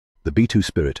The B-2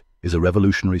 Spirit is a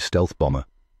revolutionary stealth bomber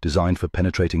designed for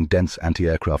penetrating dense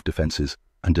anti-aircraft defenses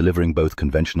and delivering both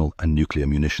conventional and nuclear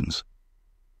munitions.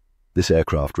 This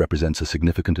aircraft represents a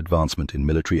significant advancement in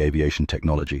military aviation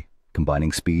technology,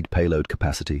 combining speed, payload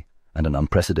capacity, and an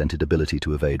unprecedented ability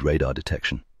to evade radar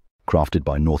detection. Crafted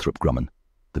by Northrop Grumman,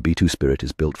 the B-2 Spirit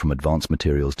is built from advanced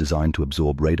materials designed to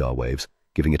absorb radar waves,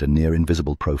 giving it a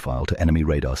near-invisible profile to enemy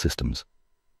radar systems.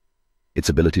 Its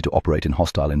ability to operate in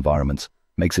hostile environments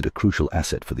makes it a crucial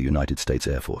asset for the United States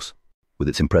Air Force. With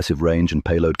its impressive range and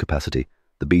payload capacity,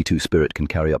 the B-2 Spirit can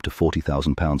carry up to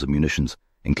 40,000 pounds of munitions,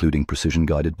 including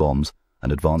precision-guided bombs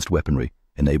and advanced weaponry,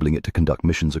 enabling it to conduct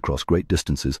missions across great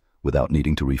distances without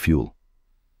needing to refuel.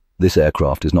 This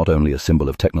aircraft is not only a symbol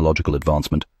of technological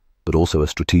advancement, but also a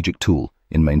strategic tool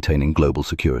in maintaining global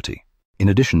security. In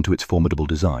addition to its formidable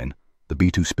design, the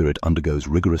B-2 Spirit undergoes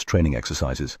rigorous training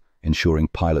exercises, ensuring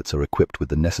pilots are equipped with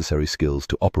the necessary skills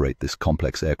to operate this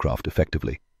complex aircraft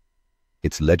effectively.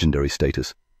 Its legendary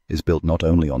status is built not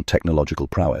only on technological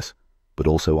prowess, but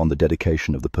also on the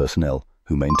dedication of the personnel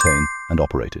who maintain and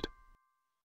operate it.